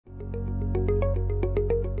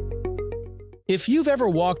If you've ever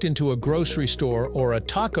walked into a grocery store or a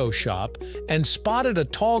taco shop and spotted a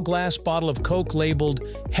tall glass bottle of Coke labeled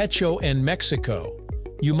Hecho and Mexico,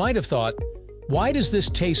 you might have thought, why does this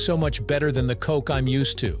taste so much better than the Coke I'm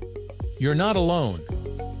used to? You're not alone.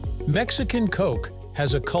 Mexican Coke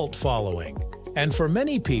has a cult following, and for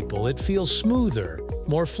many people it feels smoother,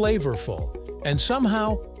 more flavorful, and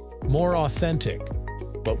somehow more authentic.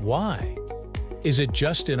 But why? Is it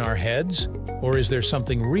just in our heads, or is there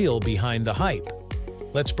something real behind the hype?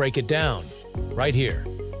 Let's break it down, right here,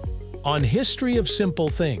 on History of Simple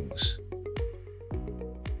Things.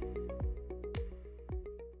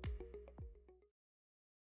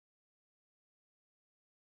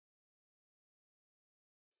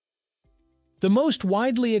 The most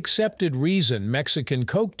widely accepted reason Mexican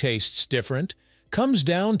Coke tastes different comes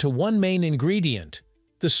down to one main ingredient,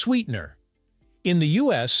 the sweetener. In the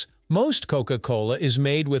US, most Coca-Cola is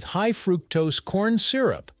made with high-fructose corn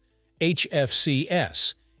syrup,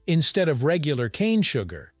 HFCS, instead of regular cane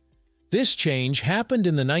sugar. This change happened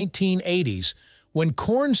in the 1980s when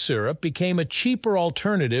corn syrup became a cheaper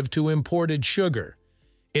alternative to imported sugar.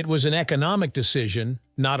 It was an economic decision,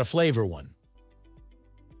 not a flavor one.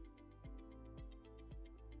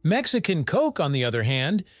 Mexican Coke, on the other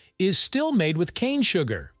hand, is still made with cane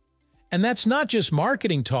sugar. And that's not just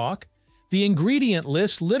marketing talk. The ingredient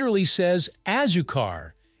list literally says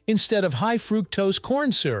azucar instead of high-fructose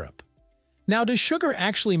corn syrup. Now, does sugar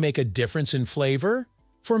actually make a difference in flavor?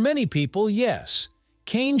 For many people, yes.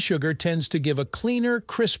 Cane sugar tends to give a cleaner,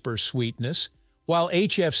 crisper sweetness, while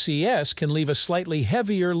HFCS can leave a slightly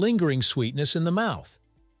heavier, lingering sweetness in the mouth.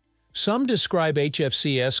 Some describe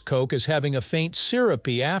HFCS Coke as having a faint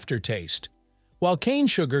syrupy aftertaste, while cane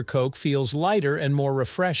sugar Coke feels lighter and more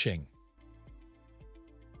refreshing.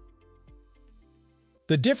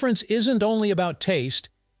 The difference isn't only about taste,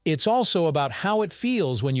 it's also about how it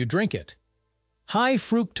feels when you drink it.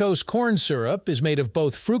 High-fructose corn syrup is made of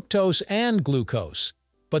both fructose and glucose,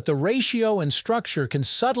 but the ratio and structure can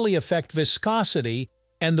subtly affect viscosity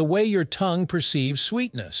and the way your tongue perceives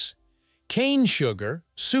sweetness. Cane sugar,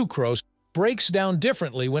 sucrose, breaks down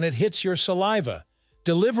differently when it hits your saliva,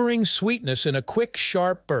 delivering sweetness in a quick,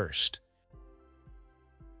 sharp burst.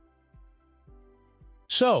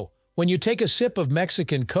 So, when you take a sip of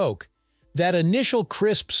Mexican Coke, that initial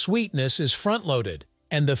crisp sweetness is front-loaded,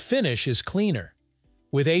 and the finish is cleaner.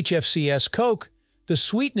 With HFCS Coke, the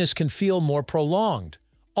sweetness can feel more prolonged,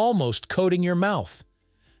 almost coating your mouth.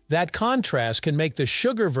 That contrast can make the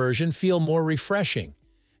sugar version feel more refreshing,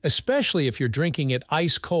 especially if you're drinking it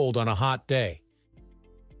ice-cold on a hot day.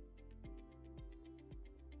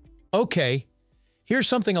 Okay, here's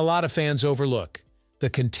something a lot of fans overlook. The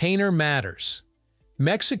container matters.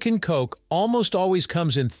 Mexican Coke almost always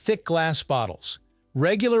comes in thick glass bottles.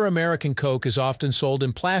 Regular American Coke is often sold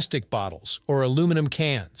in plastic bottles or aluminum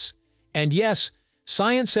cans. And yes,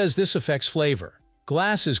 science says this affects flavor.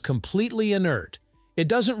 Glass is completely inert. It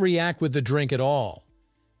doesn't react with the drink at all.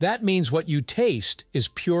 That means what you taste is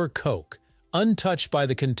pure Coke, untouched by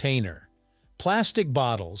the container. Plastic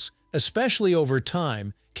bottles, especially over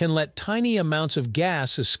time, can let tiny amounts of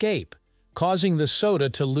gas escape, causing the soda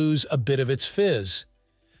to lose a bit of its fizz.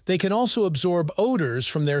 They can also absorb odors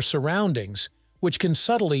from their surroundings, which can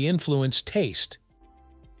subtly influence taste.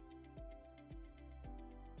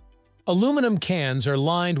 Aluminum cans are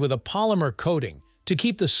lined with a polymer coating to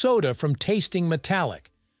keep the soda from tasting metallic,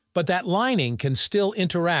 but that lining can still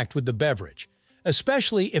interact with the beverage,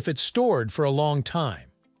 especially if it's stored for a long time.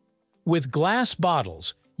 With glass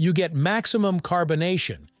bottles, you get maximum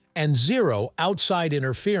carbonation and zero outside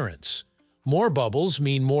interference. More bubbles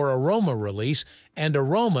mean more aroma release, and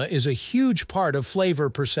aroma is a huge part of flavor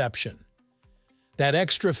perception. That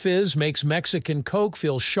extra fizz makes Mexican Coke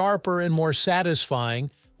feel sharper and more satisfying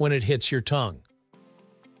when it hits your tongue.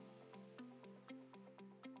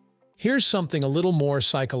 Here's something a little more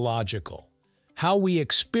psychological: how we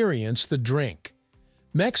experience the drink.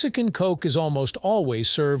 Mexican Coke is almost always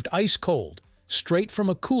served ice-cold, straight from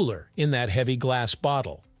a cooler in that heavy glass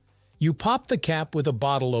bottle. You pop the cap with a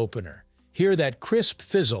bottle opener, hear that crisp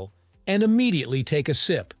fizzle, and immediately take a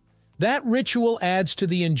sip. That ritual adds to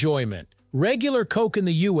the enjoyment. Regular Coke in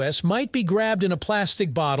the US might be grabbed in a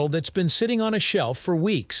plastic bottle that's been sitting on a shelf for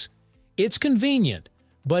weeks. It's convenient,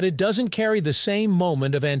 but it doesn't carry the same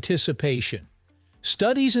moment of anticipation.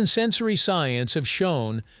 Studies in sensory science have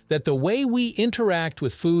shown that the way we interact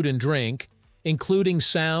with food and drink, including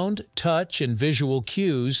sound, touch, and visual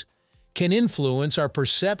cues, can influence our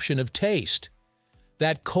perception of taste.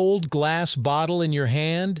 That cold glass bottle in your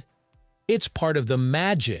hand, it's part of the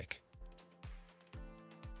magic.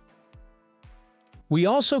 We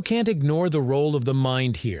also can't ignore the role of the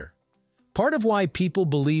mind here. Part of why people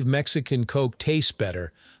believe Mexican Coke tastes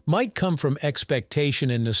better might come from expectation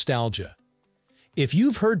and nostalgia. If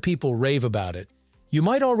you've heard people rave about it, you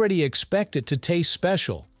might already expect it to taste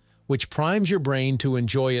special, which primes your brain to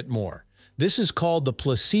enjoy it more. This is called the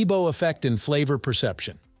placebo effect in flavor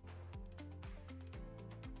perception.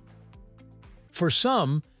 For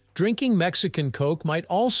some, drinking Mexican Coke might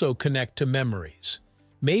also connect to memories.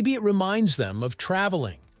 Maybe it reminds them of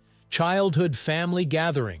traveling, childhood family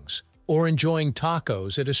gatherings, or enjoying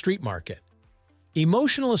tacos at a street market.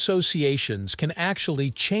 Emotional associations can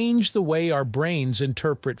actually change the way our brains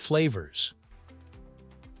interpret flavors.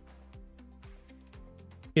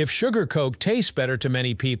 If sugar Coke tastes better to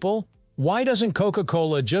many people, why doesn't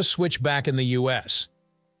Coca-Cola just switch back in the US?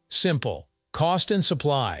 Simple: cost and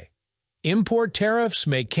supply. Import tariffs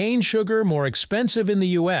make cane sugar more expensive in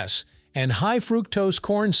the US, and high-fructose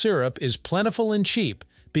corn syrup is plentiful and cheap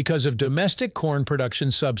because of domestic corn production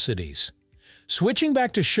subsidies. Switching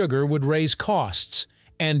back to sugar would raise costs,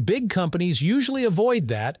 and big companies usually avoid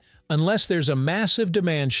that unless there's a massive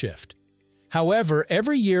demand shift. However,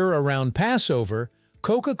 every year around Passover,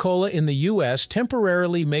 Coca-Cola in the US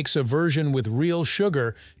temporarily makes a version with real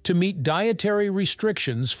sugar to meet dietary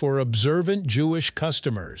restrictions for observant Jewish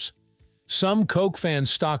customers. Some Coke fans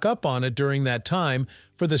stock up on it during that time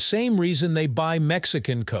for the same reason they buy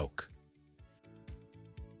Mexican Coke.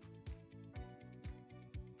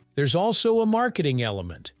 There's also a marketing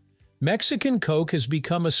element. Mexican Coke has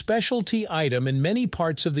become a specialty item in many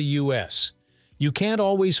parts of the US. You can't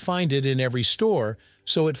always find it in every store,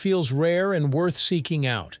 so it feels rare and worth seeking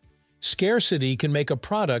out. Scarcity can make a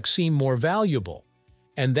product seem more valuable,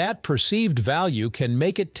 and that perceived value can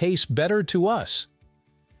make it taste better to us.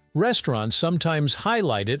 Restaurants sometimes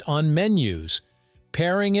highlight it on menus,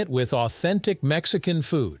 pairing it with authentic Mexican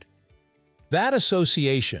food. That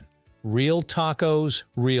association, real tacos,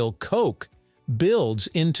 real Coke, builds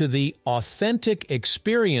into the authentic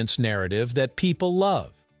experience narrative that people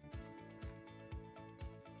love.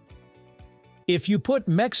 If you put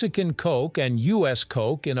Mexican Coke and US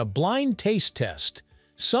Coke in a blind taste test,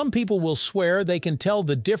 some people will swear they can tell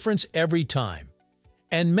the difference every time.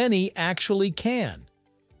 And many actually can.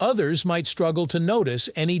 Others might struggle to notice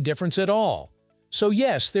any difference at all. So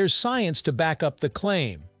yes, there's science to back up the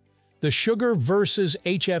claim. The sugar versus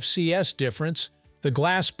HFCS difference, the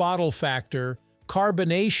glass bottle factor,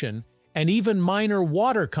 carbonation, and even minor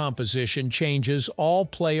water composition changes all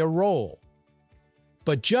play a role.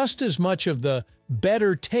 But just as much of the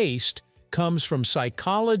better taste comes from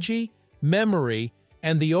psychology, memory,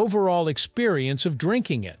 and the overall experience of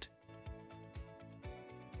drinking it.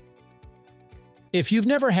 If you've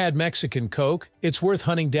never had Mexican Coke, it's worth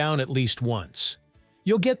hunting down at least once.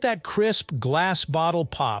 You'll get that crisp glass bottle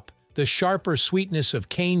pop, the sharper sweetness of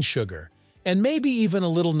cane sugar, and maybe even a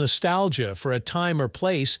little nostalgia for a time or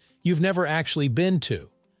place you've never actually been to.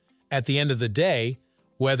 At the end of the day,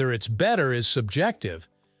 whether it's better is subjective,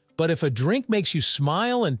 but if a drink makes you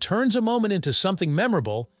smile and turns a moment into something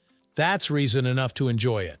memorable, that's reason enough to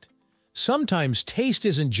enjoy it. Sometimes taste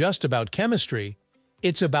isn't just about chemistry,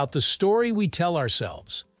 it's about the story we tell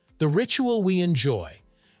ourselves, the ritual we enjoy,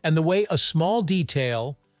 and the way a small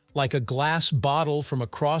detail, like a glass bottle from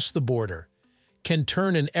across the border, can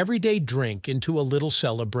turn an everyday drink into a little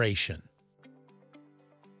celebration.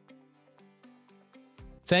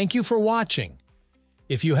 Thank you for watching.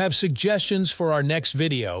 If you have suggestions for our next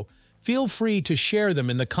video, feel free to share them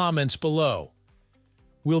in the comments below.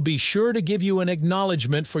 We'll be sure to give you an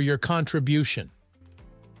acknowledgement for your contribution.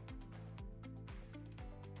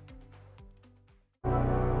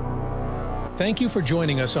 Thank you for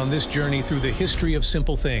joining us on this journey through the history of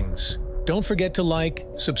simple things. Don't forget to like,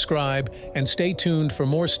 subscribe, and stay tuned for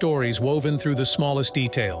more stories woven through the smallest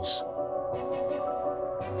details.